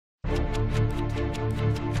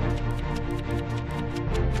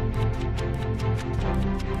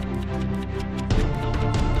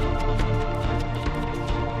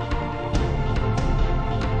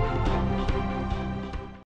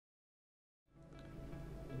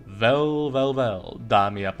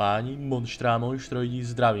Dámy a páni, monštrá monštroidí,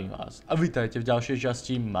 zdravím vás a vítajte v ďalšej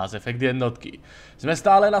časti Mass Effect jednotky. Sme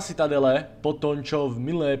stále na Citadele, po tom čo v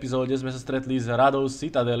minulej epizóde sme sa stretli s radou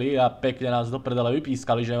Citadely a pekne nás do prdele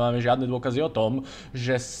vypískali, že nemáme žiadne dôkazy o tom,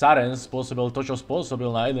 že Saren spôsobil to, čo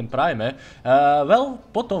spôsobil na jeden Prime.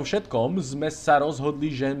 Po tom všetkom sme sa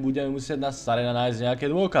rozhodli, že budeme musieť na Sarena nájsť nejaké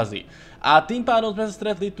dôkazy. A tým pádom sme sa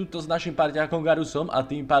stretli tuto s našim parťákom Garusom a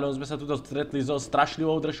tým pádom sme sa tuto stretli so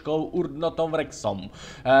strašlivou držkou Urdnotom Vrexom,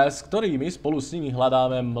 s ktorými spolu s nimi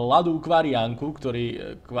hľadáme mladú kvariánku,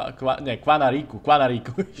 Kvanaríku,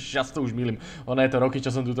 ja to už milím, ono je to roky,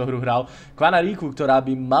 čo som túto hru hral, Kvanaríku, ktorá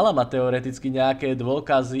by mala mať teoreticky nejaké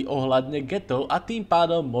dôkazy ohľadne getov a tým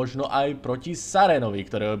pádom možno aj proti Sarenovi,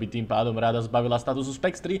 ktorého by tým pádom rada zbavila statusu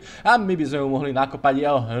spektry a my by sme ju mohli nakopať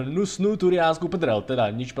jeho hnusnú turiánsku prdel,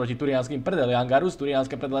 teda nič proti turiánskym prdeliam, Garus,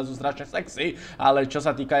 turiánske prdele sú strašne sexy, ale čo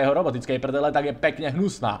sa týka jeho robotickej prdele, tak je pekne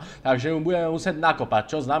hnusná, takže ju budeme musieť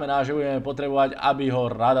nakopať, čo znamená, že budeme potrebovať, aby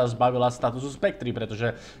ho rada zbavila statusu spektry,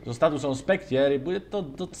 pretože so statusom spektier bude to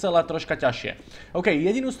docela troška ťažšie. OK,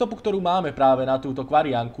 jedinú stopu, ktorú máme práve na túto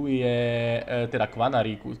kvariánku je, teda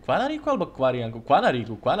Kvanaríku alebo kvariánku?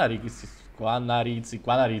 Kvanaríci,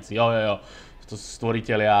 jo, to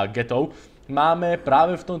stvoritelia getov. Máme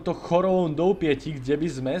práve v tomto chorovom doupieti, kde by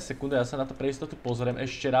sme, sekundu, ja sa na to pre istotu pozriem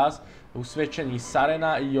ešte raz, usvedčení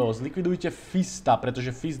Sarena, zlikvidujte Fista,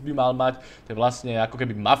 pretože Fist by mal mať, to je vlastne ako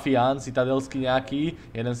keby mafián citadelský nejaký,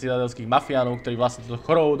 jeden z citadelských mafiánov, ktorý vlastne toto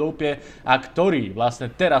chorovo doupie a ktorý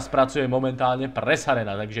vlastne teraz pracuje momentálne pre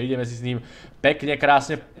Sarena, takže ideme si s ním pekne,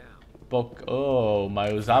 krásne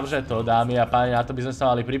majú zavřeto, dámy a páni, na to by sme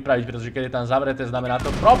sa mali pripraviť, pretože keď je tam zavreté, znamená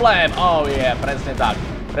to problém. Presne tak.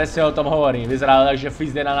 Presne o tom hovorím. Vyzerá tak, že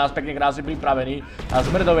Fist je na nás pekne krásne pripravený a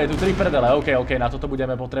zmrdov je tu 3 prdele. OK, na toto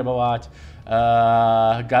budeme potrebovať.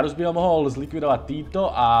 Garus by ho mohol zlikvidovať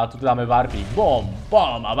týmto a tu dáme Warpík. Bom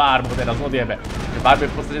a Warp ho teraz odjebe. Warp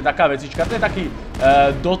je v podstate taká vecička, to je taký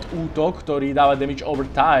dot útok, ktorý dáva damage over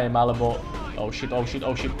time, alebo oh shit.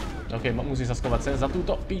 OK, musím sa skovať sem za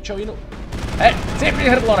túto píčovinu. Cipni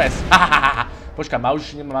hrdlores! Počkaj,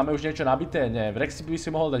 máme už niečo nabité? Nie, Vrexy by si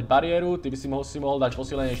mohol dať bariéru, ty by si mohol dať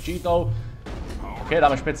posílenie štítov. OK,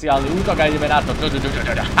 dáme špeciálny útok a ideme na to.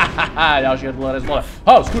 Ďalší hrdlores dole.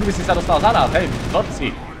 Skurvy si sa dostal za nás, hej,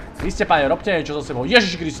 vodci. Vy ste, páne, robte niečo so sebou.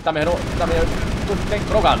 Ježiš Krist, tam je ten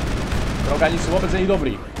Krogan. Krogani sú vôbec nie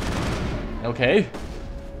dobrí. OK.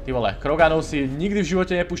 Ty vole, Kroganov si nikdy v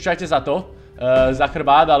živote nepúšťajte za to. Za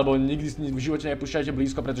chrbát, alebo nikdy v živote nepúšťajte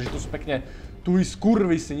blízko, pretože to sú pekne tují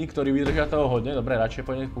skurvisini, ktorí vydržia toho hodne. Dobre, radšej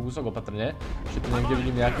poďme kúsok opatrne. Ešte tu niekde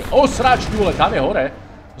vidím nejaké... srač, ty vole, tam je hore!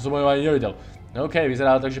 To som ani nevidel. OK,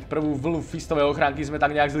 vyzerá to tak, že prvú vlnu Fistovej ochránky sme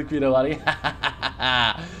tak nejak zlikvidovali.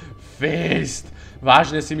 Fist!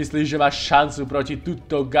 Vážne si myslíš, že máš šancu proti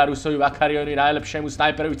tuto Garusovi Vakarioni, najlepšiemu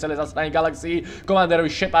snajperovi v celej zastanej galaxii, komandérovi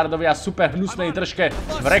Sheppardovi a super hnusnej držke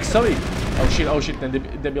Vrexovi? Oh shit, ten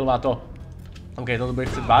debil má to. OK, toto bude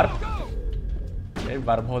chcieť Warp. OK,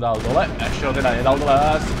 Warp ho dal dole. Ešte ho teda nedal dole.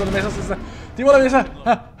 Sekundu, sa... Ty vole, sa...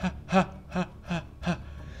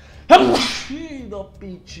 Do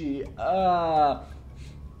piči.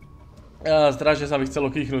 Strašne sa mi chcelo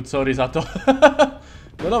kýchnúť, sorry za to.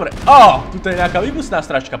 No dobre. Tuto je nejaká výbusná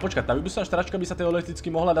stračka. Počkaj, tá výbusná stračka by sa teoreticky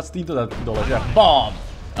mohla dať s týmto dole, že? BOM!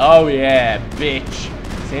 Oh yeah, bitch.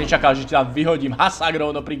 Si nečakal, že ti tam vyhodím hasák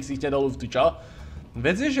rovno pri ksichte do luftu, čo?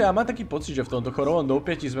 Vec je, že ja mám taký pocit, že v tomto chorovom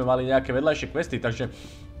doupieti sme mali nejaké vedľajšie questy, takže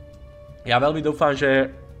ja veľmi dúfam,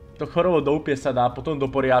 že to chorovo doupie sa dá potom do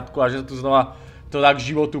poriadku a že tu znova to dá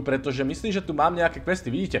k životu, pretože myslím, že tu mám nejaké questy,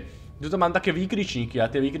 vidíte? Tuto mám také výkričníky a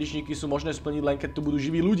tie výkričníky sú možné splniť len keď tu budú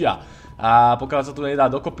živí ľudia. A pokiaľ sa tu nedá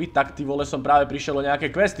dokopy, tak ty vole som práve prišiel o nejaké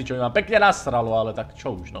questy, čo mi ma pekne nasralo, ale tak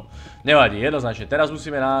čo už no. Nevadí, jednoznačne, teraz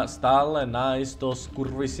musíme stále nájsť to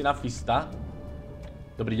skurvisina Fista.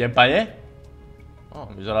 Dobrý deň, pane.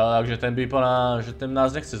 Vyzerá tak, že ten by že ten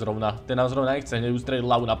nás nechce zrovna. Ten nás zrovna nechce hneď ustreliť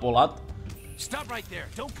hlavu na pohľad. Stop right there.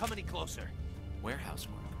 Don't come any closer. Warehouse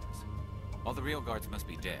workers. All the real guards must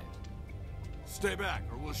be dead. Stay back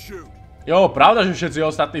or we'll shoot. Jo, pravda, že všetci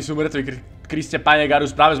ostatní sú mŕtvi. Kriste, pane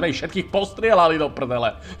Garus, práve sme ich všetkých postrielali do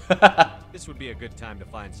prdele. This would be a good time to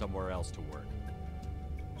find somewhere else to work.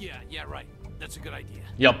 Yeah, right. That's a good idea.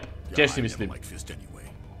 Jop, tiež si myslím.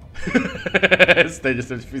 Stejne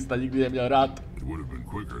som Fista nikdy neměl rád.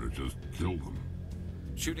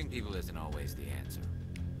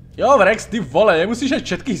 Jo, Vrex, ty vole, nemusíš aj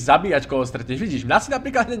všetkých zabíjať, koho stretneš. Vidíš, mňa si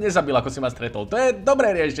napríklad nezabil, ako si ma stretol. To je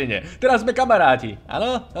dobré riešenie. Teraz sme kamaráti,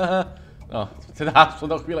 áno? No, teda aspoň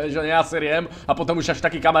do chvíle, že neaseriem a potom už až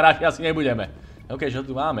takí kamaráti asi nebudeme. OK, čo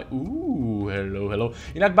tu máme? Hello.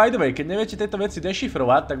 Inak by the way, keď neviete tieto veci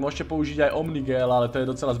dešifrovať, tak môžete použiť aj Omnigel, ale to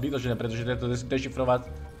je docela zbytočné, pretože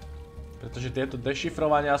tieto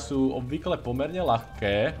dešifrovania sú obvykle pomerne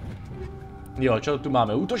ľahké. Jo, čo tu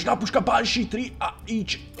máme? Útočná puška Banshee 3 a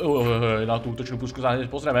ič. Na tú útočnú pušku sa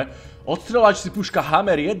hneď pozrieme. Odstreľovač si puška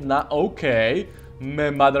Hammer 1, OK.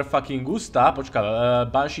 Motherfucking gusta. Počka,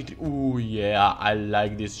 Banshee 3. Yeah, I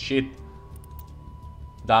like this shit.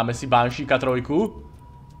 Dáme si Bansheeka 3.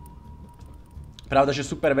 Pravda, že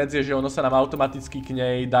super vec je, že ono sa nám automaticky k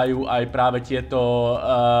nej dajú aj práve tieto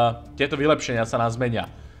vylepšenia sa nám zmenia,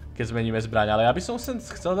 keď zmeníme zbraň. Ale ja by som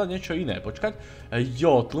chcel dať niečo iné. Počkať.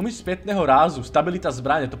 Jo, tlumič spätného rázu, stabilita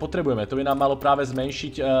zbrane, to potrebujeme. To by nám malo práve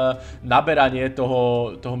zmenšiť naberanie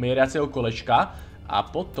toho mieriaceho kolečka. A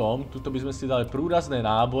potom, tuto by sme si dali prúrazné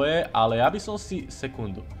náboje, ale ja by som si...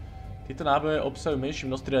 Sekundu. Tieto náboje obsahujú menšie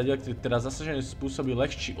množství radiácií, ktoré teda zasaženie spôsobí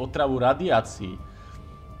ľahší otravu radiácií.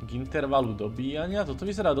 K intervalu dobíjania, toto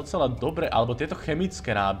vyzerá docela dobre, alebo tieto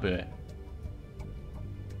chemické náboje.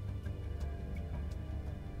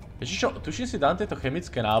 Ešte čo, tuším si dám tieto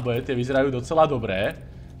chemické náboje, tie vyzerajú docela dobré.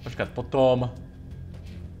 Počkať, potom...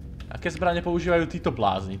 Aké zbrane používajú títo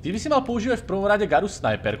blázni? Ty by si mal používať v prvom rade Garu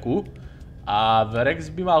snajperku. A Rex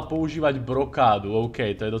by mal používať brokádu,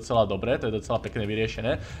 OK, to je docela dobré, to je docela pekne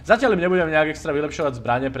vyriešené. Zatiaľ im nebudem nejak extra vylepšovať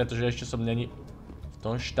zbrane, pretože ešte som není v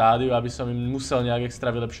tom štádiu, aby som im musel nejak extra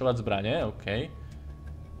vylepšovať zbrane, OK.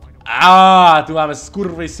 Tu máme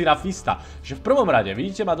skurvisina Fista. Že v prvom rade,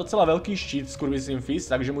 vidíte, má docela veľký štít skurvisin Fist,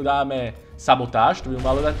 takže mu dáme sabotáž, to by mu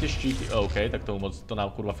malo dať tie štíty, OK, tak to nám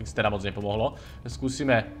kurva fix teda moc nepomohlo.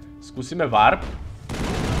 Skúsime warp.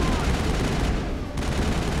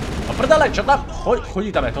 Do prdele, čo tam?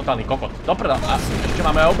 Chodí tam je totálny kokot. Do prdele. A ešte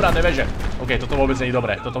máme obranné veže. OK, toto vôbec nie je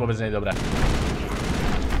dobré.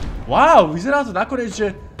 Wow, vyzerá to nakoniec,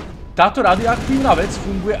 že táto radioaktívna vec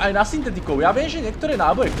funguje aj na syntetikov. Ja viem, že niektoré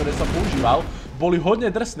náboje, ktoré som používal, boli hodne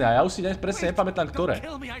drsné a ja už si dnes presne nepamätám, ktoré.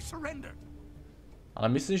 Ale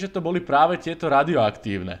myslím, že to boli práve tieto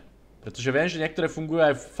radioaktívne. Pretože viem, že niektoré fungujú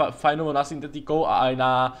aj fajnovo na syntetikov a aj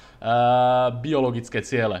na biologické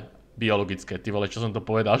ciele. Biologické, ty vole, čo som to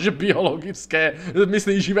povedal, že biologické,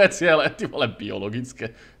 myslím živé ciele, ty vole,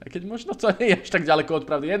 biologické. A keď možno to nie je až tak ďaleko od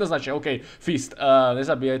pravdy, jednoznačne, OK, Fist,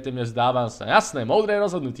 nezabíjajte mňa, zdávam sa. Jasné, moudré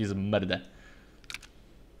rozhodnutí, zmrde.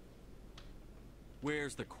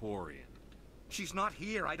 Where's the Quarian? She's not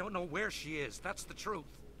here, I don't know where she is, that's the truth.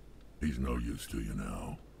 He's no use to you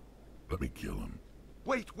now. Let me kill him.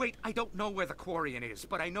 Wait, I don't know where the Quarian is,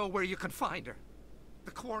 but I know where you can find her. The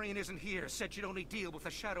Quarian isn't here, said you'd only deal with the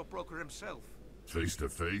Shadow Broker himself. Face to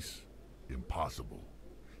face? Impossible.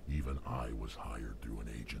 Even I was hired through an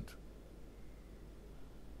agent.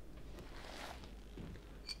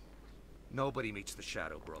 Nobody meets the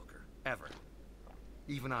Shadow Broker, ever.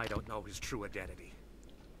 Even I don't know his true identity.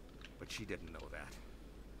 But she didn't know that.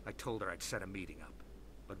 I told her I'd set a meeting up.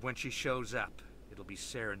 But when she shows up, it'll be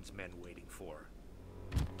Saren's men waiting for her.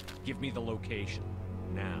 Give me the location,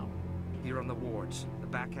 now. Here on the wards, the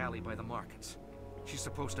back alley by the markets. She's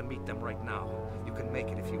supposed to meet them right now. You can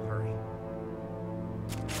make it if you hurry.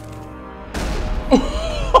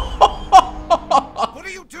 What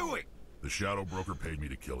are you doing? The Shadow Broker paid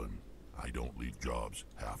me to kill him. I don't leave jobs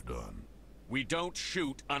half done. We don't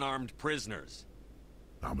shoot unarmed prisoners.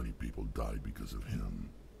 How many people died because of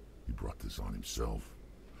him? He brought this on himself.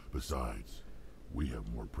 Besides, we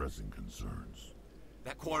have more pressing concerns.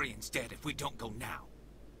 That Quarian's dead if we don't go now.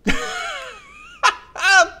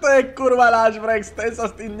 To je kurva náš Rex, ten sa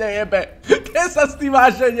s tým nejebe. Ten sa s tým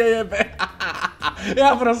vážne nejebe.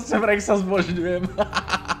 Ja proste Rexa zbožňujem.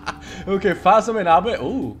 OK, fázové náboje.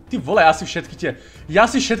 Ty vole, ja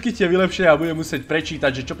si všetky tie vylepšenia budem musieť prečítať,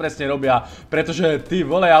 že čo presne robia. Pretože ty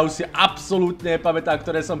vole, ja už si absolútne nepamätám,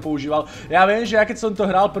 ktoré som používal. Ja viem, že ja keď som to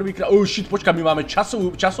hral prvýkrát... Shit, počkaj, my máme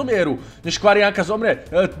časomieru. Než Kvariánka zomrie.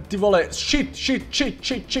 Ty vole, shit.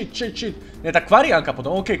 Nie, tá Kvariánka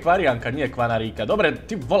potom. OK, Kvariánka, nie Kvanaríka. Dobre,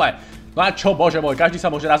 ty vole. No a čo, bože môj, každý sa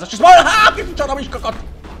môže raz začať... Ty čo robíš, kokot?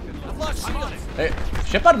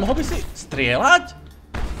 Sheppard, mohol by si strieľať?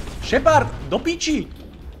 Sheppard, do piči!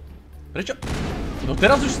 Prečo? No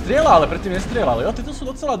teraz už strieľa, ale predtým nestrieľal. Jo, tieto sú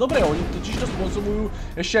docela dobré, oni totiž to spôsobujú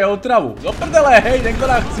ešte aj otravu. Do prdele, hej, niekto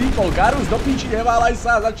nám chcípol. Garus, do piči, neválaj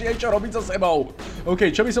sa, začni niečo robiť so sebou.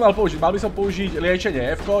 OK, čo by som mal použiť? Mal by som použiť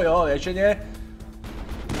liečenie, F-ko, jo, liečenie.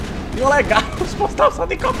 Ty vole, Garus, postav sa,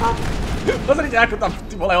 ty kokot! Pozrite, ako tam,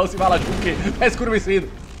 ty vole, ho si mála čúky. To je skurvisín.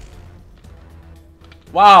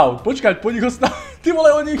 Wow, počkať, poď ich ho stav... Ty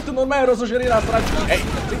vole, oni ich tu normálne rozožili na sračky. Hej,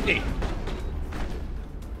 cipni.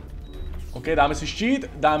 OK, dáme si štít,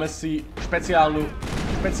 dáme si špeciálnu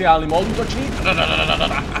špeciálny mód útočný.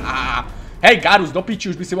 Hej, Garus, do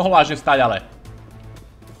piči, už by si mohol vážne vstať, ale.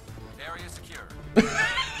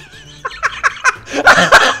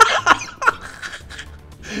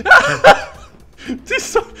 Ty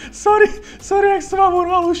sorry, jak som vám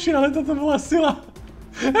urval uši, ale toto bola sila.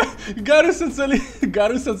 Garus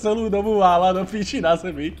sa celú dobu vála do píči na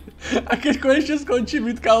zemi. A keď konečne skončí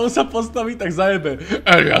bitka a on sa postaví, tak zajebe.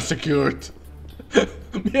 Area secured.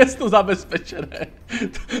 Miesto zabezpečené.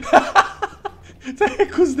 To je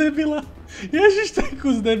kus debila. Ježiš, to je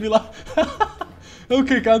kus debila.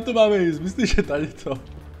 OK, kam to máme ísť? Myslíš, že tady to?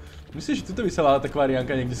 Myslíš, že tuto by sa mala tá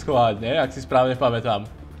kvarianka niekde schovať, ne? Ak si správne pamätám.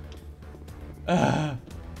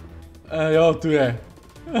 Jo, tu je.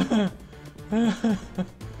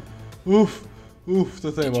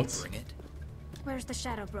 Toto je moc. Where's the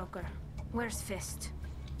shadow broker? Where's Fist?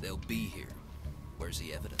 They'll be here. Where's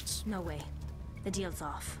the evidence? No way. The deal's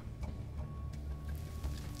off.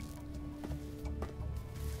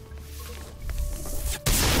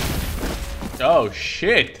 Oh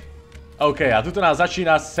shit. OK, a tuto nás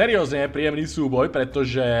začína seriózne príjemný súboj,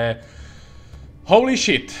 pretože... Holy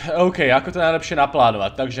shit. OK, ako to najlepšie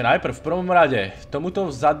naplánovať. Takže najprv v prvom rade tomuto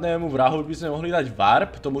zadnému vrahu by sme mohli dať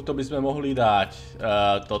warp, tomuto by sme mohli dať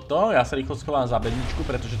toto. Ja sa rýchlo schovám za bedničku,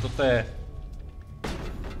 pretože toto je...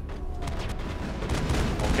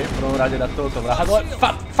 OK, v prvom rade dať tohoto vraha dole.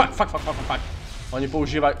 Fuck. Oni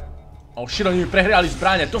používajú... Oh shit, oni mi prehriali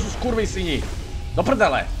zbrane, to sú skurvisini. Do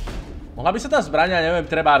prdele. Mohla by sa tá zbraňa, neviem,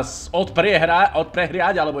 trebárs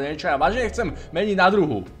odprehriať alebo niečo. Ja vážne chcem meniť na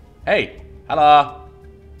druhú. Hej, haló.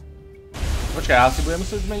 Počkaj, ja si budem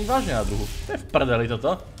musieť zmeniť vážne na druhú. To je v prdeli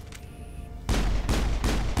toto.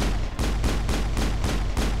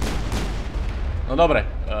 No dobre.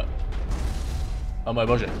 O môj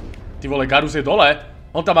bože. Ty vole, Garus je dole.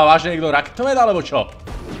 On tam má vážne niekto raketomet, alebo čo?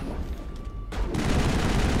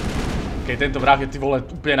 Okej, tento vrah je ty vole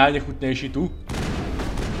úplne najnechutnejší tu.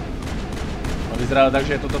 Vyzerá tak,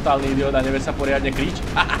 že je to totálny idiot a nevie sa poriadne kryť.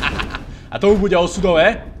 A tomu bude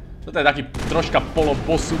osudové. Toto je taký troška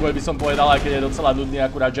polo-boss súboj, by som povedal, aj keď je docela nudný,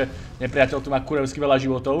 akurát, že nepriateľ tu má kurevsky veľa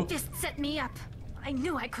životov.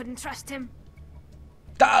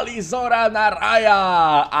 Tali Zorana Raja!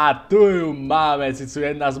 A tu ju máme, Cicu,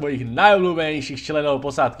 jedna z mojich najobľúbenejších členov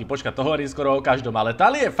posádky. Počka, to hovorím skoro o každom, ale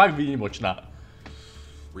Tali je fakt výnimočná.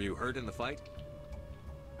 Were you hurt in the fight?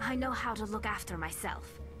 I know how to look after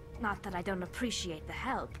myself. Not that I don't appreciate the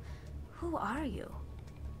help. Who are you?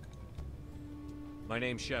 My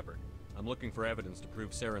name's Sheppard. I'm looking for evidence to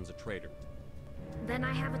prove Saren's a traitor. Then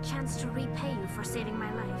I have a chance to repay you for saving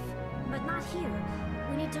my life. But not here.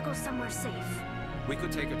 We need to go somewhere safe. We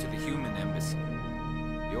could take her to the human embassy.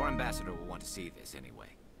 Your ambassador will want to see this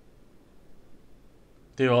anyway.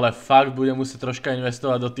 Ty vole, fakt budem musieť troška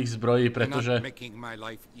investovať do tých zbrojí, pretože... You're not making my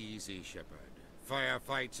life easy, Sheppard.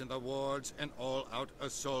 Firefights in the wards, an all-out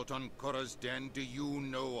assault on Korra's den. Do you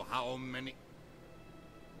know how many...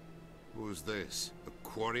 Who's this? A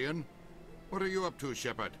Quarian? What are you up to,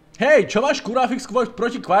 Sheppard? Hej, čo máš kurva fix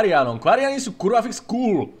proti Quarianom? Quariani sú kurva fix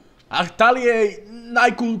cool. A Tali je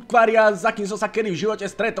najcool Quarian, za kým som sa kedy v živote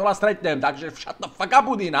stretol a stretnem. Takže shut the fuck up,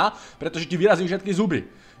 Udina, pretože ti vyrazím všetky zuby.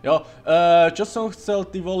 Jo, čo som chcel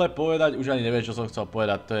ty vole povedať, už ani neviem, čo som chcel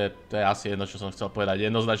povedať, to je asi jedno, čo som chcel povedať,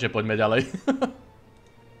 jednoznačne poďme ďalej.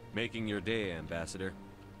 Making your day, Ambassador.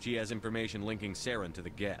 She has information linking Saren to the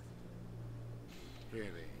Geth.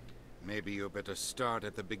 Really? Maybe you better start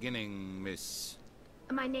at the beginning, Miss...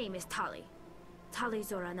 My name is Tali. Tali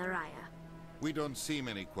Zoranaraya. We don't see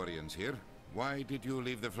many Quarians here. Why did you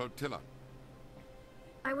leave the flotilla?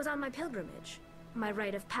 I was on my pilgrimage. My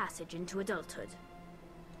rite of passage into adulthood.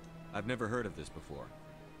 I've never heard of this before.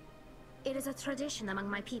 It is a tradition among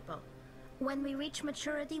my people. When we reach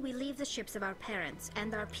maturity, we leave the ships of our parents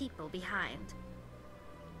and our people behind.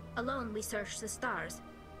 Alone, we search the stars,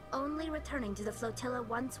 only returning to the flotilla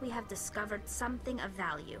once we have discovered something of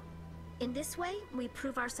value. In this way, we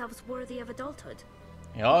prove ourselves worthy of adulthood.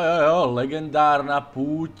 Jo, legendárna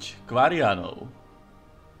púť Quarianov.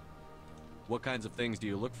 What kinds of things do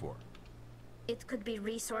you look for? It could be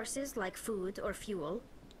resources like food or fuel,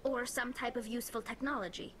 or some type of useful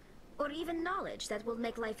technology, or even knowledge that will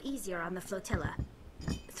make life easier on the flotilla.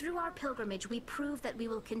 Through our pilgrimage, we prove that we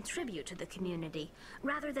will contribute to the community,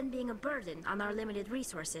 rather than being a burden on our limited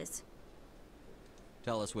resources.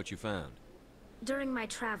 Tell us what you found. During my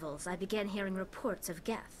travels, I began hearing reports of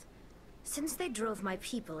Geth. Since they drove my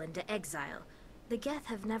people into exile, the Geth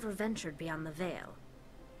have never ventured beyond the Veil.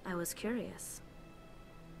 I was curious.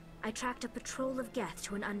 I tracked a patrol of Geth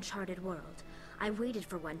to an uncharted world. I waited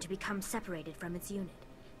for one to become separated from its unit.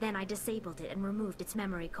 Then I disabled it and removed its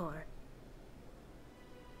memory core.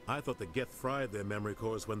 I thought the Geth fried their memory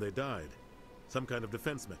cores when they died. Some kind of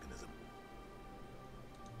defense mechanism.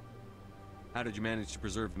 How did you manage to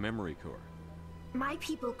preserve the memory core? My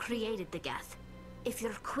people created the Geth. If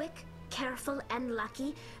you're quick, careful, and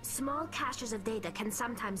lucky, small caches of data can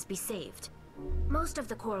sometimes be saved. Most of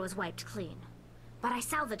the core was wiped clean, but I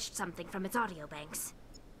salvaged something from its audio banks.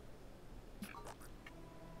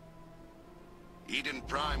 Eden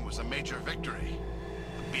Prime was a major victory.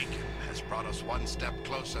 The beacon has brought us one step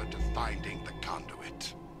closer to finding the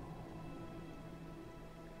conduit.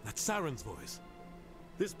 That's Saren's voice.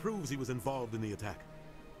 This proves he was involved in the attack.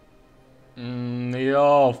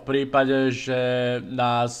 Jo, v prípade, že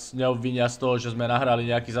nás neobvinia z toho, že sme nahrali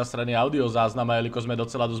nejaký zasraný audiozáznam a jelikož sme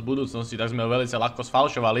docela dosť v budúcnosti, tak sme ho veľmi ľahko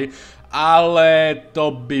sfalšovali, ale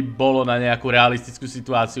to by bolo na nejakú realistickú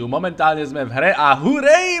situáciu. Momentálne sme v hre a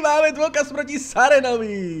hurej, máme dôkaz proti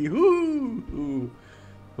Sarenovi!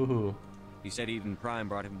 He said Eden Prime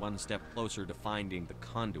brought him one step closer to finding the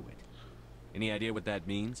conduit. Any idea what that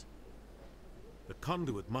means? The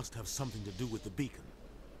conduit must have something to do with the beacon.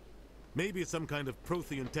 Maybe it's some kind of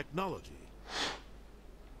Prothean technology.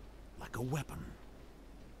 Like a weapon.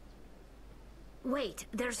 Wait,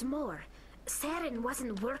 there's more. Saren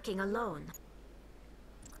wasn't working alone.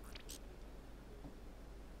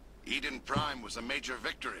 Eden Prime was a major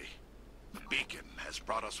victory. The beacon has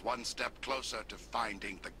brought us one step closer to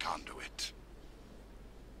finding the conduit.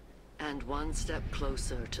 And one step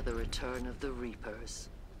closer to the return of the Reapers.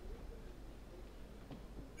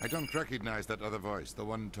 I don't recognize that other voice, the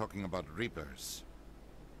one talking about Reapers.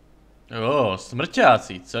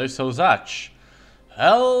 Smrťáci, co jsou zač?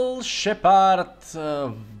 Sheppard,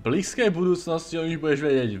 v blízkej budúcnosti o nich budeš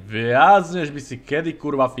vedieť viac, než by si kedy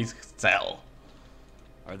kurva Fisk chcel.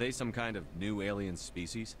 Are they some kind of new alien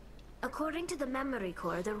species? According to the memory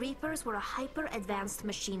core, the Reapers were a hyper-advanced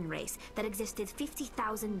machine race that existed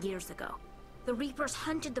 50,000 years ago. The Reapers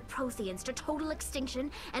hunted the Protheans to total extinction,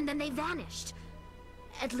 and then they vanished.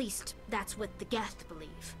 At least, that's what the Geth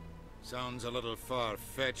believe. Sounds a little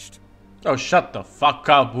far-fetched. Oh, shut the fuck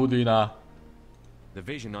up, Budina. The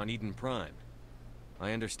vision on Eden Prime.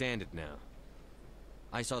 I understand it now.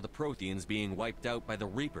 I saw the Protheans being wiped out by the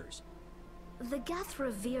Reapers. The Geth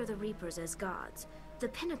revere the Reapers as gods, the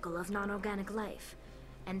pinnacle of non-organic life.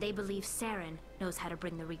 And they believe Saren knows how to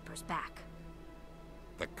bring the Reapers back.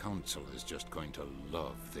 The Council is just going to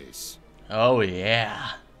love this. Oh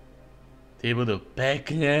yeah. Tí budú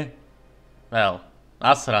pekne, well,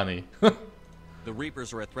 nasraní. The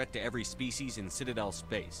Reapers are a threat to every species in Citadel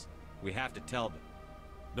space. We have to tell them.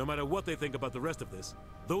 No matter what they think about the rest of this,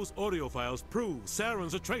 those audio files prove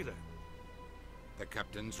Saren's a traitor. The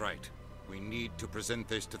Captain's right. We need to present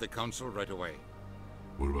this to the Council right away.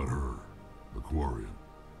 What about her? The Quarian?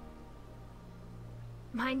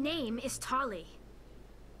 My name is Tolly.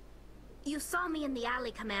 You saw me in the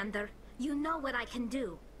alley, Commander. You know what I can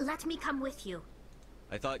do. Let me come with you.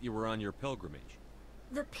 I thought you were on your pilgrimage.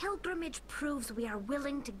 The pilgrimage proves we are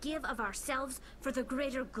willing to give of ourselves for the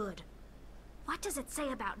greater good. What does it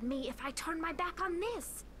say about me if I turn my back on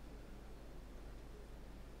this?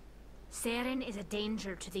 Saren is a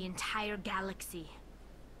danger to the entire galaxy.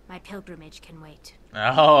 My pilgrimage can wait.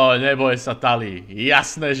 Neboj sa, Tali.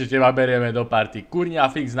 Jasné, že teba berieme do party.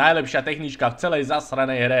 Kurňa fix, najlepšia technička v celej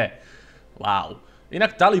zasranej hre. Wow.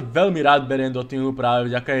 Inak Tali veľmi rád beriem do týmu práve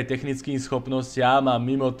vďaka jej technickým schopnostiam a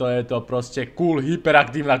mimo to je to proste cool,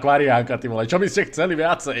 hyperaktívna kvariánka, ty vole. Čo by ste chceli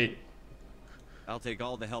viacej? I'll take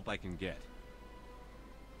all the help I can get.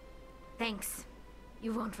 Thanks.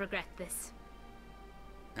 You won't regret this.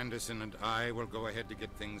 Anderson and I will go ahead to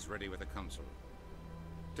get things ready with the Council.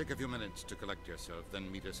 Take a few minutes to collect yourself, then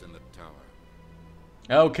meet us in the tower.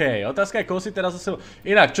 OK, otázka je, koho si teraz zase...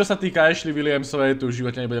 Inak, čo sa týka Ashley Williamsovej, tu v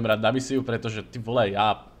živote nebudem rád na misiu, pretože ty vole,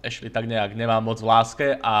 ja Ashley tak nejak nemám moc v láske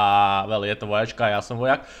a well, je to vojačka, ja som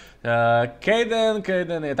vojak. Kaden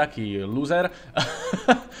je taký loser.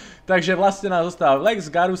 Takže vlastne nás zostáva Lex,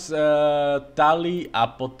 Garus, Tali a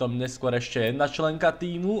potom neskôr ešte jedna členka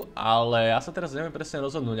týmu, ale ja sa teraz neviem presne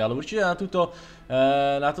rozhodnúť, ale určite na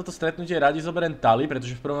toto stretnutie radi zoberiem Tali,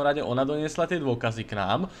 pretože v prvom rade ona doniesla tie dôkazy k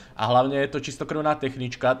nám a hlavne je to čistokrvná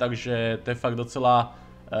technička, takže to je fakt docela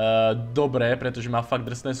dobré, pretože má fakt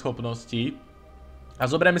drsné schopnosti. A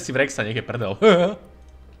zoberieme si Vrexa, nech je prdel.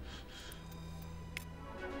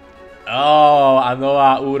 A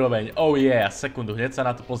nová úroveň. Oh yeah, sekundu, hneď sa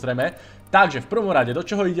na to pozrieme. Takže v prvom rade, do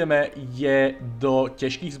čoho ideme, je do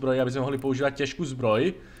ťažkých zbrojí, aby sme mohli používať ťažkú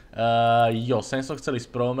zbroj. Sem som chcel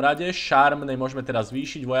ísť v prvom rade. Šarm nemôžeme teraz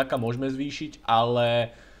zvýšiť, vojaka môžeme zvýšiť,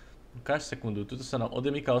 ale... Ukáž sekundu, tuto sa nám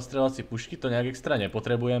odemýka ostreľovacie pušky, to nejak extra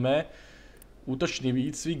nepotrebujeme. Útočný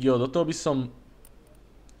výcvik, jo, do toho by som...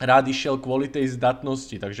 rád išiel kvôli tej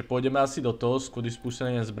zdatnosti, takže pôjdeme asi do toho, skôr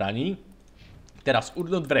spúšťanie zbraní. Teraz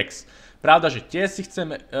Urdot Vrex. Pravda, že tie si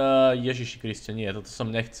chceme... Ježiši Kriste, nie, toto som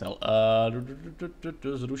nechcel.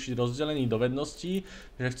 Zrušiť rozdelenie dovedností,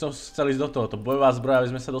 že chcel ísť do tohoto. Bojová zbroja,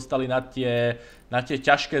 aby sme sa dostali na tie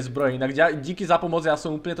ťažké zbroje. Inak díky za pomoc, ja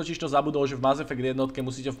som úplne totiž to zabudol, že v Mass Effect jednotke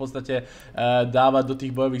musíte v podstate dávať do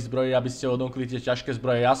tých bojových zbrojí, aby ste odomkli tie ťažké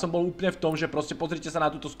zbroje. Ja som bol úplne v tom, že proste pozrite sa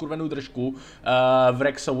na túto skurvenú držku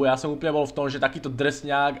Vrexovú. Ja som úplne bol v tom, že takýto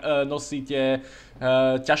drsňák nosíte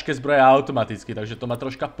ťažké zbroje automaticky, takže to ma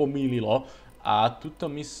troška pomýlilo. A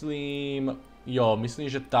tuto myslím,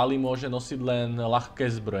 myslím, že Tali môže nosiť len ľahké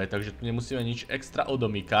zbroje, takže tu nemusíme nič extra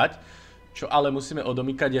odomýkať. Čo ale musíme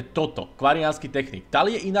odomýkať je toto, kvariánsky technik.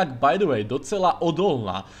 Tali je inak, by the way, docela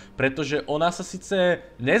odolná, pretože ona sa síce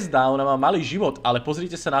nezdá, ona má malý život, ale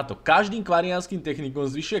pozrite sa na to. Každým kvariánskym technikom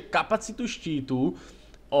zvyšuje kapacitu štítu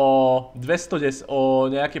o 210,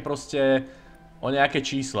 o nejaké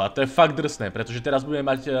čísla. To je fakt drsné, pretože teraz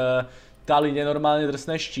budeme mať Tali nenormálne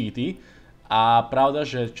drsné štíty. A pravda,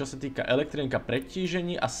 že čo sa týka elektrienka,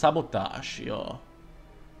 pretížení a sabotáž,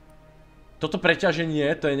 Toto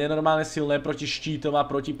preťaženie, to je nenormálne silné proti štítom a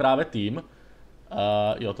proti práve tým.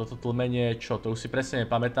 Toto tlmenie, čo, to už si presne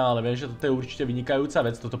nepamätám, ale viem, že toto je určite vynikajúca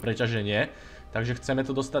vec, toto preťaženie. Takže chceme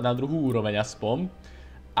to dostať na druhú úroveň aspoň.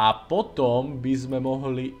 A potom by sme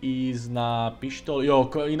mohli ísť na pištol.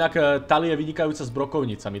 Inak Tali je vynikajúca s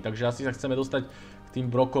brokovnicami, takže asi sa chceme dostať k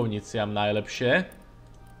tým brokovniciam najlepšie.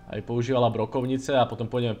 Aj používala brokovnice a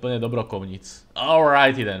potom pôjdeme plne do brokovnic.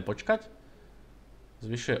 Alrighty then, počkať.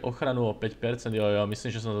 Zvyšuje ochranu o 5%, myslím,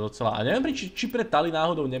 že som to docela... A neviem, či pre Tali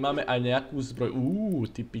náhodou nemáme aj nejakú zbroj...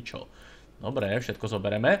 ty pičo. Dobre, všetko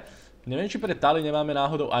zobereme. Neviem, či pre Tali nemáme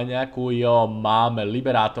náhodou aj nejakú... máme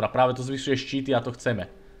liberátor a práve to zvyšuje štíty a to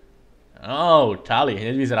chceme. Tali,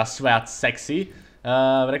 hneď vyzerá svojať sexy.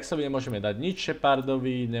 Vrexovi nemôžeme dať nič,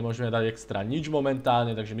 Sheppardovi nemôžeme dať extra nič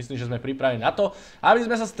momentálne, takže myslím, že sme pripravení na to, aby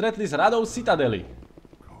sme sa stretli s radou Citadely.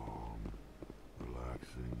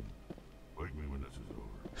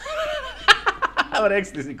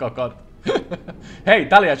 Rex, ty si kokot. Hej,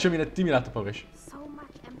 Talia, čo ty mi na to povieš?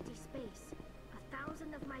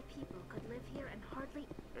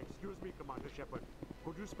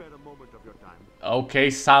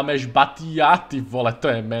 OK, Samesh Bhatia, ty vole,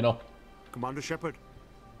 to je meno. Commander Sheppard,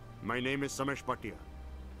 my name is Samesh Bhatia.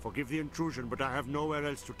 Forgive the intrusion, but I have nowhere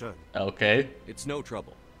else to turn. Okay. It's no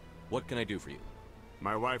trouble. What can I do for you?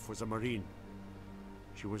 My wife was a Marine.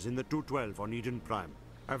 She was in the 212 on Eden Prime.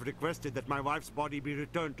 I've requested that my wife's body be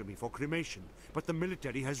returned to me for cremation, but the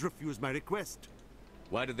military has refused my request.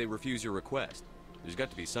 Why did they refuse your request? There's got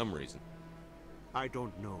to be some reason. I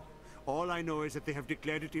don't know. All I know is that they have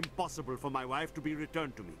declared it impossible for my wife to be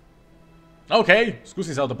returned to me. OK,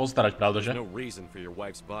 skúsim sa o to postarať, pravda, že? There's no reason for your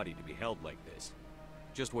wife's body to be held like this.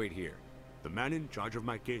 Just wait here. The man in charge of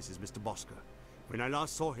my case is Mr. Bosca. When I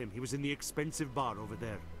last saw him, he was in the expensive bar over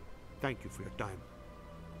there. Thank you for your time.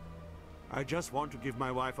 I just want to give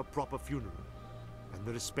my wife a proper funeral and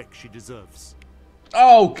the respect she deserves.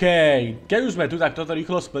 OK, keď už sme tu, tak toto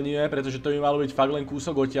rýchlo splníme, pretože to by malo byť fakt len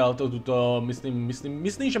kúsok odtiaľ,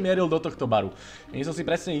 myslím, že mieril do tohto baru. Nie som si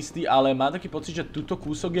presne istý, ale mám taký pocit, že tuto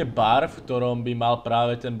kúsok je bar, v ktorom by mal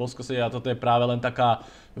práve ten Bosco sedieť a toto je práve len taká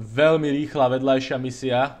veľmi rýchla vedľajšia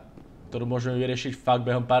misia, ktorú môžeme vyriešiť fakt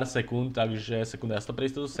behom pár sekúnd, takže sekunda, ja to pre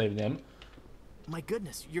istotu savnem. My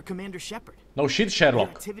goodness, you're Commander Sheppard. No shit,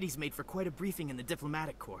 Sherlock. Your activities made for quite a briefing in the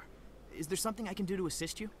diplomatic corps. Is there something I can do to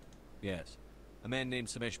assist you? Yes. A man named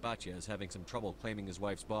Samesh Bhatia is having some trouble claiming his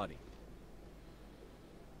wife's body.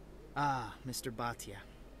 Ah, Mr. Bhatia.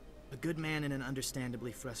 A good man in an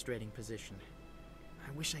understandably frustrating position. I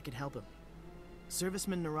wish I could help him.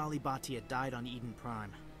 Serviceman Nirali Bhatia died on Eden Prime,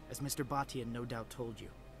 as Mr. Bhatia no doubt told you.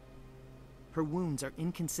 Her wounds are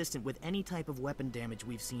inconsistent with any type of weapon damage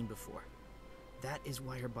we've seen before. That is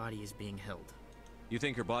why her body is being held. You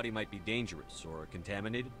think her body might be dangerous or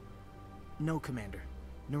contaminated? No, Commander.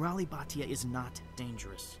 Nirali Bhatia is not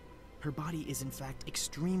dangerous. Her body is in fact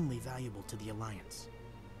extremely valuable to the Alliance.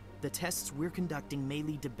 The tests we're conducting may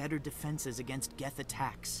lead to better defenses against Geth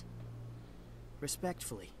attacks.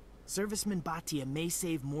 Respectfully, Serviceman Bhatia may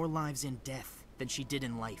save more lives in death than she did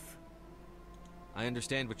in life. I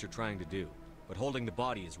understand what you're trying to do, but holding the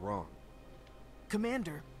body is wrong.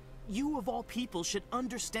 Commander, you of all people should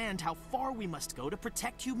understand how far we must go to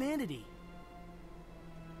protect humanity.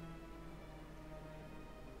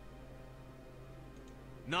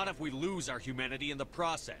 Not if we lose our humanity in the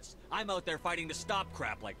process. I'm out there fighting to stop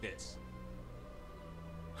crap like this.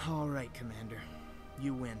 All right, Commander.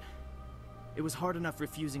 You win. It was hard enough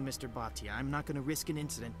refusing Mr. Bhatia. I'm not going to risk an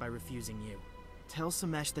incident by refusing you. Tell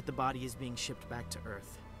Samesh that the body is being shipped back to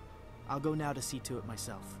Earth. I'll go now to see to it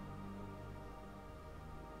myself.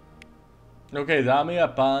 OK, dámy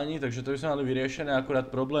a páni, takže to by sme mali vyriešené,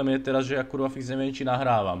 akurát problém je teraz, že ja kurva fix neviem, či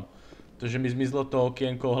nahrávam. Pretože mi zmizlo to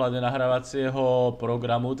okienko ohľadne nahrávacieho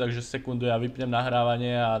programu, takže sekundu ja vypnem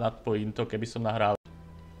nahrávanie a nadpojím to, keby som nahrával.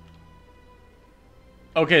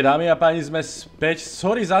 OK, dámy a páni, sme späť.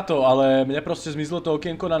 Sorry za to, ale mne proste zmizlo to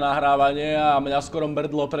okienko na nahrávanie a mňa skoro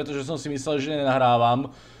mrdlo, pretože som si myslel, že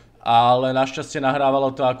nenahrávam. Ale našťastie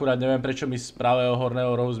nahrávalo to, akurát neviem prečo mi z pravého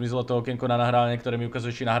horného rohu zmizlo to okienko na nahrávanie, ktoré mi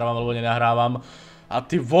ukazuje, či nahrávam alebo nenahrávam. A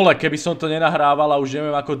ty vole, keby som to nenahrával a už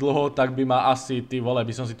neviem ako dlho, tak by ma asi, ty vole,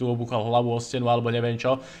 by som si tu obúchal hlavu o stenu alebo neviem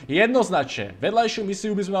čo. Jednoznačne, vedľajšiu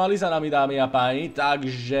misiu by sme mali za nami, dámy a páni,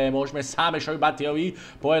 takže môžeme sám Šovi Batiovi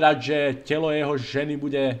povedať, že telo jeho ženy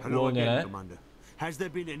bude uvoľnené. Has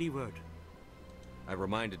there been any word? I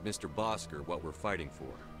reminded Mr. Bosker what we're fighting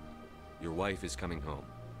for. Your wife is coming home.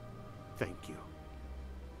 Thank you.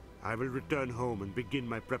 I will return home and begin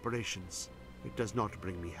my preparations. It does not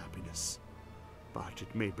bring me happiness, but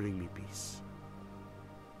it may bring me peace.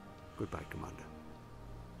 Goodbye, Commander.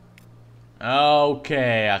 OK,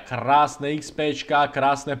 a krásne XPčka,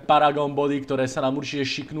 krásne Paragon body, ktoré sa nám určite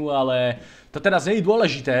šiknú, ale to teraz nie je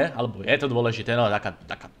dôležité, alebo je to dôležité, no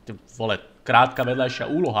taká vole, krátka vedľajšia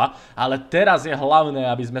úloha, ale teraz je hlavné,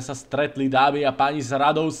 aby sme sa stretli, dámy a páni, s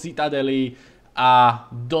radou Citadely a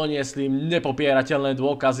doniesli im nepopierateľné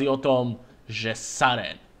dôkazy o tom, že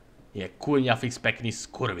Saren je kurňa fix pekný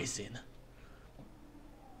skurvisyn.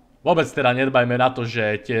 Vôbec teda nedbajme na to,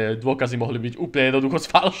 že tie dôkazy mohli byť úplne jednoducho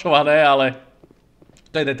sfalšované, ale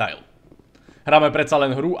to je detail. Hráme predsa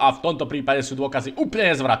len hru a v tomto prípade sú dôkazy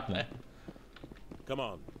úplne zvratné. Come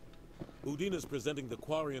on. Udine is presenting the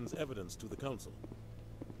Quarian's evidence to the council.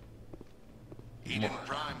 Eden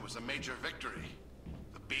Prime was a major victory.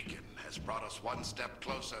 The beacon has brought us one step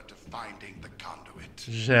closer to finding the conduit.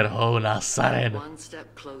 Žerhovná Saren. One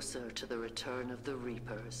step closer to the return of the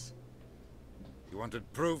Reapers. You wanted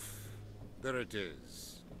proof? There it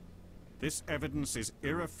is. This evidence is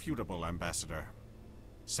irrefutable, Ambassador.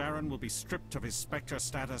 Saren will be stripped of his Spectre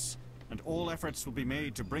status, and all efforts will be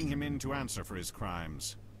made to bring him in to answer for his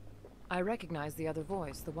crimes. I recognize the other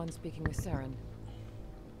voice, the one speaking with Saren.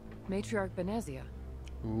 Matriarch Benezia.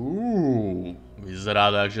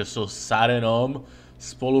 Vyzerá tak, že so Sarenom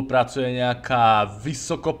spolupracuje nejaká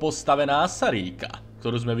vysoko postavená Saríka,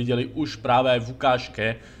 ktorú sme videli už práve aj v ukážke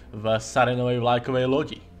v Sarenovej vlajkovej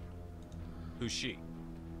lodi. Who's she?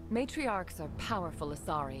 Matriarchs are powerful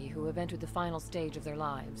Asari who have entered the final stage of their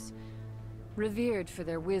lives. Revered for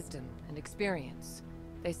their wisdom and experience,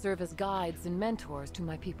 they serve as guides and mentors to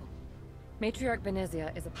my people. Matriarch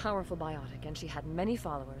Benezia is a powerful biotic, and she had many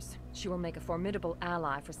followers. She will make a formidable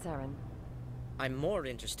ally for Saren. I'm more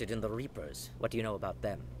interested in the Reapers. What do you know about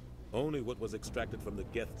them? Only what was extracted from the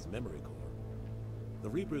Geth's memory core. The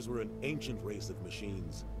Reapers were an ancient race of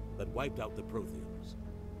machines that wiped out the Protheans.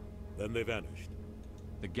 Then they vanished.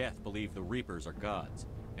 The Geth believe the Reapers are gods,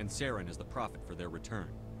 and Saren is the prophet for their return.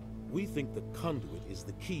 We think the conduit is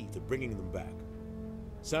the key to bringing them back.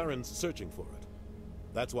 Saren's searching for it.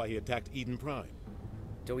 That's why he attacked Eden Prime.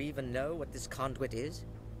 Do we even know what this conduit is?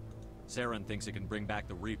 Saren thinks it can bring back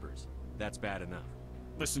the Reapers. That's bad enough.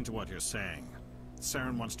 Listen to what you're saying.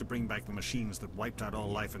 Saren wants to bring back the machines that wiped out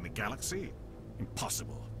all life in the galaxy?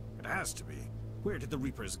 Impossible. It has to be. Where did the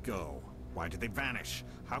Reapers go? Why did they vanish?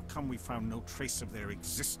 How come we found no trace of their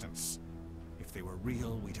existence? If they were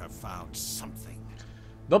real, we'd have found something.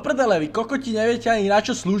 Do prdele, vy kokoti neviete ani na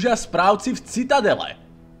čo slúžia správci v Citadele.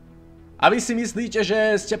 A vy si myslíte, že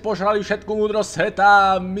ste požrali všetku múdrosť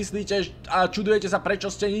sveta, myslíte a čudujete sa,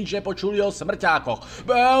 prečo ste nič nepočuli o smrťákoch.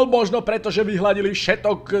 Možno preto, že vyhladili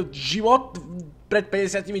všetok život pred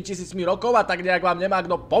 50 000 rokov a tak nejak vám nemá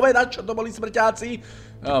kto povedať, čo to boli smrťáci.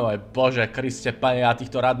 Oh môj Bože, Kriste, Pane, ja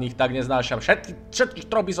týchto radných tak neznášam. Všetkých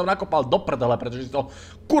troch by som nakopal do prdele, pretože si to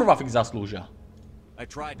kurva fix zaslúžia. I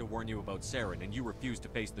tried to warn you about Saren and you refused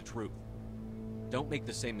to face the truth. Don't make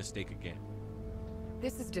the same mistake again.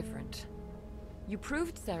 This is different. You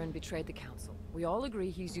proved Saren betrayed the Council. We all agree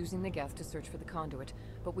he's using the Geth to search for the conduit,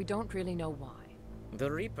 but we don't really know why. The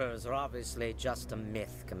Reapers are obviously just a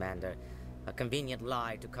myth, Commander. A convenient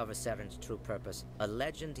lie to cover Saren's true purpose. A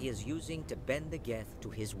legend he is using to bend the Geth to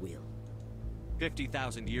his will.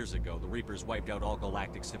 50,000 years ago, the Reapers wiped out all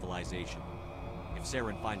galactic civilization. If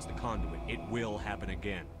Saren finds the conduit, it will happen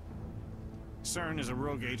again. Saren is a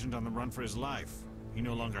rogue agent on the run for his life. He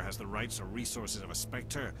no longer has the rights or resources of a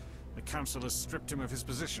Spectre. The Council has stripped him of his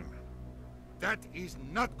position. That is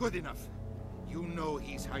not good enough. You know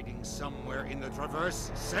he's hiding somewhere in the Traverse.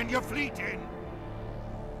 Send your fleet in!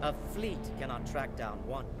 A fleet cannot track down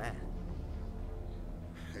one man.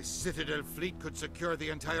 A Citadel fleet could secure the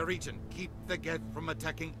entire region, keep the Geth from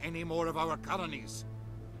attacking any more of our colonies.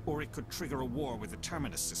 Or it could trigger a war with the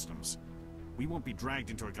Terminus systems. We won't be dragged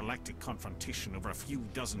into a galactic confrontation over a few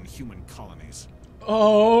dozen human colonies.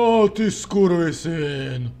 Oh, ty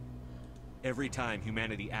skurvysyn. Every time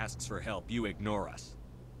humanity asks for help, you ignore us.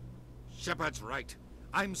 Sheppard's right.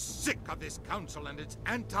 I'm sick of this council and its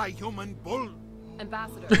anti-human bull.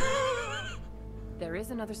 Ambassador, there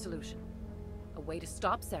is another solution. A way to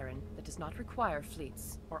stop Saren that does not require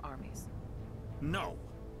fleets or armies. No,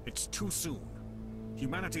 it's too soon.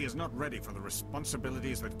 Humanity is not ready for the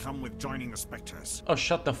responsibilities that come with joining the Spectres. Oh,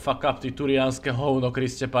 shut the fuck up, ty turiánske hovno,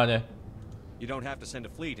 Kriste pane. You don't have to send a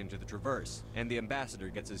fleet into the Traverse, and the ambassador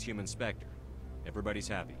gets his human spectre. Everybody's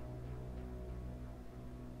happy.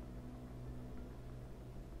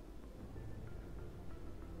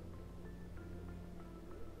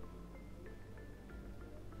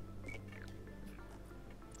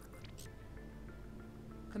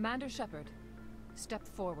 Commander Sheppard, step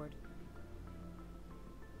forward.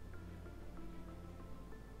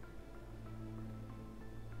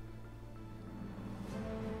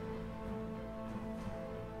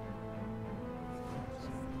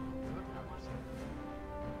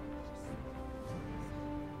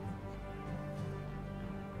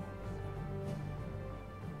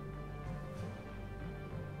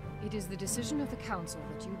 It is the decision of the Council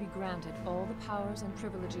that you be granted all the powers and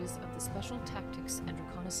privileges of the Special Tactics and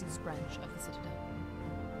Reconnaissance branch of the Citadel.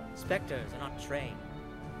 Spectres are not trained,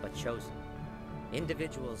 but chosen.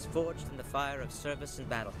 Individuals forged in the fire of service and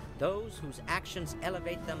battle. Those whose actions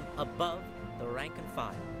elevate them above the rank and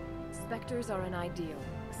file. Spectres are an ideal,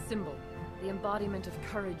 a symbol, the embodiment of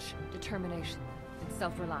courage, determination, and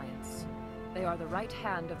self-reliance. They are the right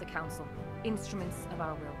hand of the Council, instruments of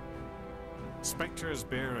our will. Spectres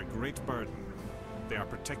bear a great burden. They are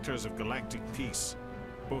protectors of galactic peace,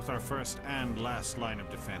 both our first and last line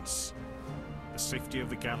of defense. The safety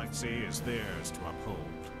of the galaxy is theirs to uphold.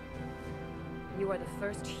 You are the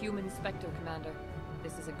first human Spectre, Commander.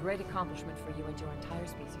 This is a great accomplishment for you and your entire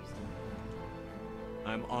species.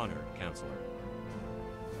 I'm honored, Counselor.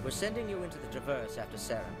 We're sending you into the Traverse after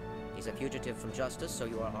Saren. He's a fugitive from justice, so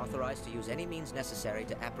you are authorized to use any means necessary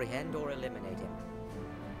to apprehend or eliminate him.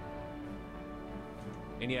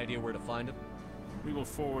 Any idea where to find him? We will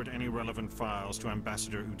forward any relevant files to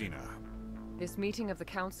Ambassador Udina. This meeting of the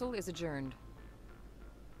Council is adjourned.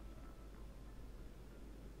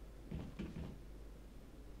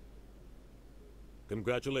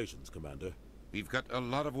 Congratulations, Commander. We've got a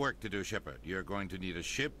lot of work to do, Sheppard. You're going to need a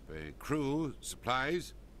ship, a crew,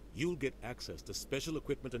 supplies. You'll get access to special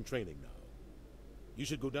equipment and training now. You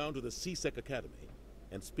should go down to the CSEC Academy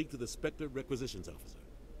and speak to the Spectre Requisitions Officer.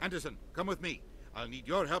 Anderson, come with me. I'll need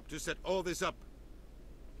your help to set all this up.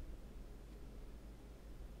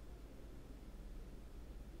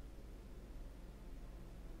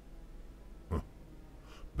 Huh.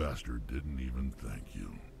 Bastard didn't even thank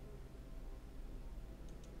you.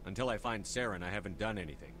 Until I find Saren, I haven't done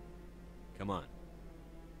anything. Come on.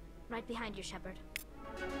 Right behind you, Sheppard.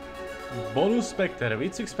 Bonus Spekter.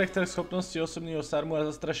 Výcvik Spekter schopnosti osobného sarmu a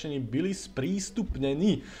zastrašení byli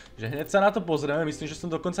sprístupnení. Že hneď sa na to pozrieme, myslím, že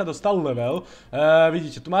som dokonca dostal level.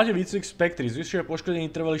 Vidíte, tu máte výcvik Spektry. Zvyšuje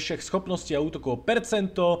poškodení trvalých všech schopností a útokov o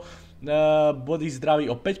percento. Body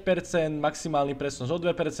zdraví o 5%, maximálny presnosť o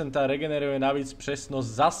 2%, regeneruje navíc presnosť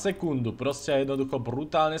za sekundu. Proste jednoducho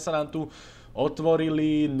brutálne sa nám tu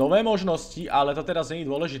otvorili nové možnosti, ale to teraz nie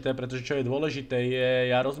je dôležité, pretože čo je dôležité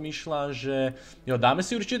je, ja rozmýšľam, že jo, dáme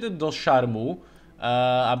si určite do šarmu,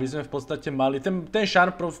 aby sme v podstate mali, ten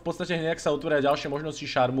šarm v podstate hneď sa otvoria ďalšie možnosti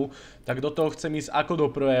šarmu, tak do toho chcem ísť ako do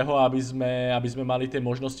prvého, aby sme mali tie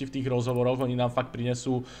možnosti v tých rozhovoroch, oni nám fakt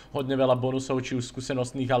prinesú hodne veľa bonusov, či už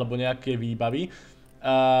skúsenostných alebo nejaké výbavy.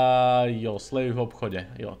 Jo, slevy v obchode.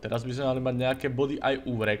 Jo, teraz by sme mali mať nejaké body aj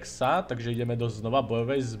u Rexa, takže ideme do znova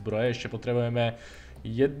bojovej zbroje. Ešte potrebujeme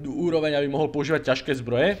jednu úroveň, aby mohol používať ťažké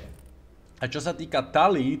zbroje. A čo sa týka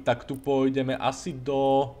talí, tak tu pôjdeme asi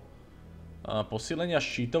do posílenia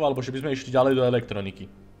štítov, alebo že by sme išli ďalej do elektroniky.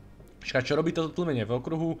 Čo robí toto tlmenie? V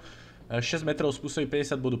okruhu 6 metrov spôsobí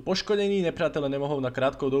 50 bodov poškodení, nepriateľe nemohol na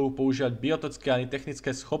krátkou dobu používať biotické ani technické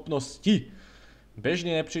schopnosti.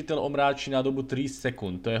 Bežný nepřítel omráčí na dobu 3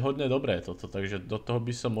 sekúnd. To je hodne dobré toto, takže do toho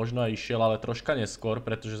by som možno aj išiel, ale troška neskôr,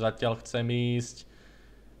 pretože zatiaľ chcem ísť...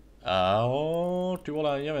 Ty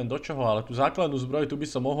vole, neviem do čoho, ale tú základnú zbroj tu by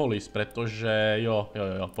som mohol ísť, pretože jo,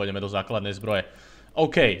 pôjdeme do základnej zbroje.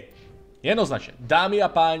 OK. Jednoznačne, dámy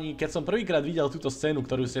a páni, keď som prvýkrát videl túto scénu,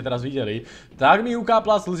 ktorú ste teraz videli, tak mi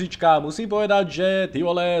ukápla slzička. Musím povedať, že ty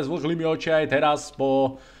vole, zvlhli mi oči aj teraz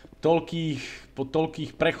po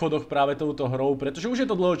toľkých prechodoch práve touto hrou, pretože už je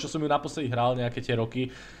to dlho, čo som ju naposledy hral, nejaké tie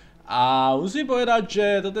roky. A musím povedať, že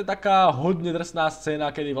toto je taká hodne drsná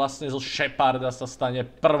scéna, kedy vlastne zo Shepparda sa stane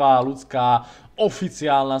prvá ľudská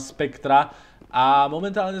oficiálna spektra. A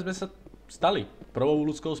momentálne sme sa stali prvou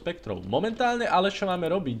ľudskou spektrou. Momentálne ale čo máme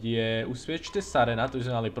robiť je usviečte Sarena, to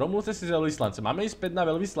sme mali promluvte si s veľvyslancem. Máme ísť späť na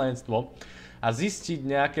veľvyslanectvo a zistiť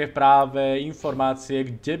nejaké práve informácie,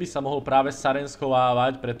 kde by sa mohol práve Saren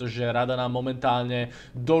schovávať, pretože rada nám momentálne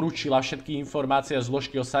doručila všetky informácie a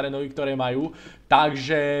zložky o Sarenovi, ktoré majú.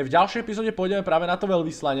 Takže v ďalšej epizóde pôjdeme práve na to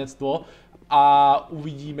veľvyslanectvo a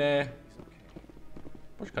uvidíme...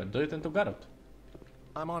 Počkaj, kto je tento Garot?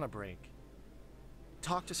 I'm on a break.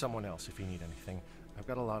 Talk to someone else if you need anything. I've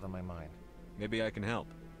got a lot on my mind. Maybe I can help.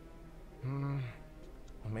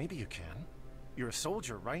 Well, maybe you can. You're a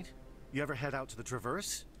soldier, right? You ever head out to the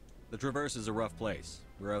Traverse? The Traverse is a rough place.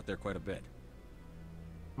 We're out there quite a bit.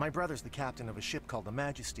 My brother's the captain of a ship called the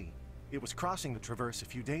Majesty. It was crossing the Traverse a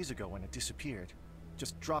few days ago when it disappeared.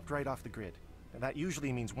 Just dropped right off the grid. And that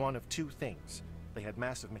usually means one of two things. They had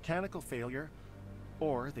massive mechanical failure,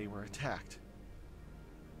 or they were attacked.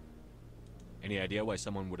 Any idea why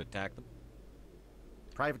someone would attack them?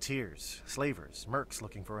 Privateers, slavers, mercs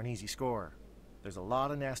looking for an easy score. There's a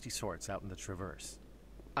lot of nasty sorts out in the Traverse.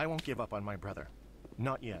 I won't give up on my brother.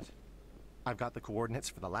 Not yet. I've got the coordinates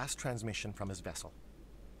for the last transmission from his vessel.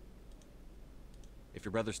 If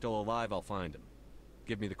your brother's still alive, I'll find him.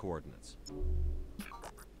 Give me the coordinates.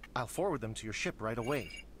 I'll forward them to your ship right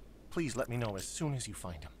away. Please let me know as soon as you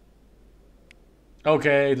find him. OK,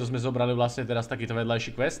 to sme zobrali vlastne teraz takýto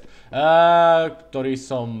vedľajší quest, ktorý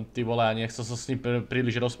som, ty vole, a nechcel sa s ním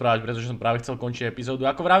príliš rozprávať, pretože som práve chcel končiť epizódu.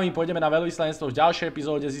 Ako vravím, pôjdeme na veľvyslanectvo, v ďalšej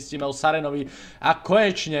epizóde zistíme o Sarenovi a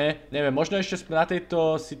konečne, neviem, možno ešte na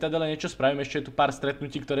tejto citadele niečo spravím, ešte je tu pár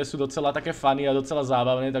stretnutí, ktoré sú docela také funny a docela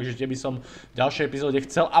zábavné, takže tie by som v ďalšej epizóde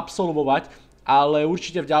chcel absolvovať. Ale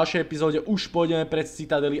určite v ďalšej epizóde už pôjdeme pred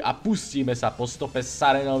citadely a pustíme sa po stope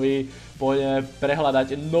Sarenovi, pôjdeme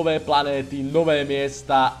prehľadať nové planéty, nové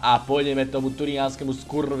miesta a pôjdeme tomu turiánskemu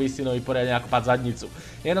skurvisinovi poriadne nakopať zadnicu.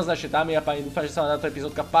 Jednoznačne, dámy a páni, dúfam, že sa vám táto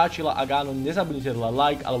epizódka páčila, ak áno, nezabudnite dať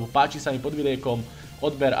like, alebo páči sa mi pod videjkom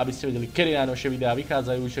odber, aby ste vedeli, kedy najnovšie videá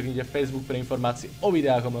vychádzajú, čeknite Facebook pre informácie o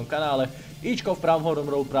videách o mojom kanále, ičko v pravom hornom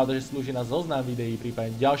rohu, pravda, že slúži na zoznam videí,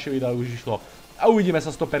 prípadne ďalšie videá už išlo. A uvidíme sa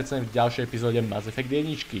 100% v ďalšej epizóde Mass Effect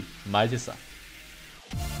 1. Majte sa.